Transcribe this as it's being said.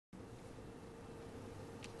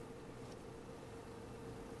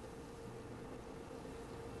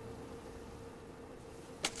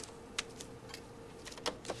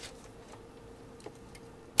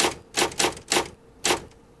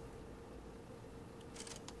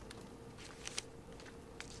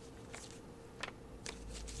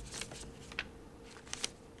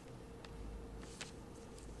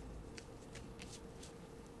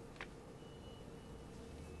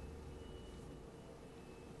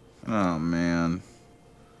Oh, man.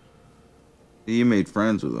 You made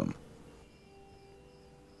friends with them.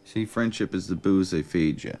 See, friendship is the booze they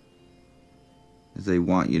feed you. Is they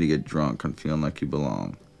want you to get drunk and feeling like you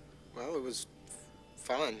belong. Well, it was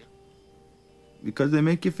fun. Because they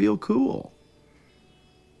make you feel cool.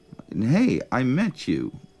 And hey, I met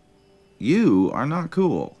you. You are not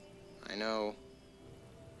cool. I know.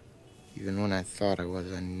 Even when I thought I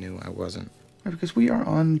was, I knew I wasn't. Right, because we are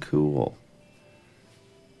uncool.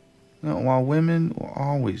 While women will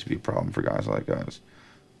always be a problem for guys like us,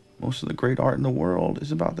 most of the great art in the world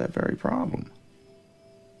is about that very problem.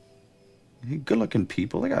 Good-looking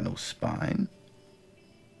people, they got no spine.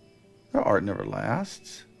 Their art never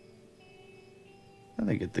lasts. And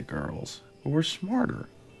they get the girls, but we're smarter.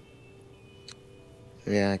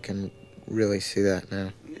 Yeah, I can really see that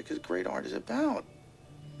now. Yeah, because great art is about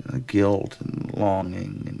guilt and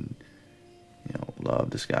longing and,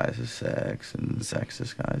 love disguised as sex and sex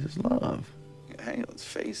disguised as love. Hey, let's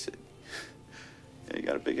face it. You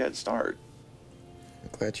got a big head start. I'm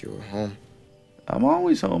glad you were home. I'm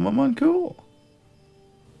always home. I'm uncool.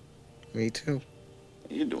 Me too.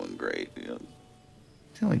 You're doing great. The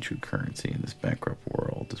only true currency in this bankrupt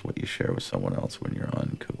world is what you share with someone else when you're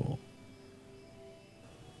uncool.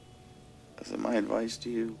 That's my advice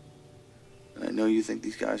to you. And I know you think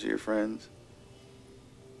these guys are your friends.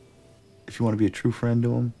 If you want to be a true friend to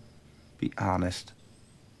them, be honest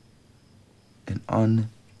and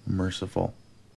unmerciful.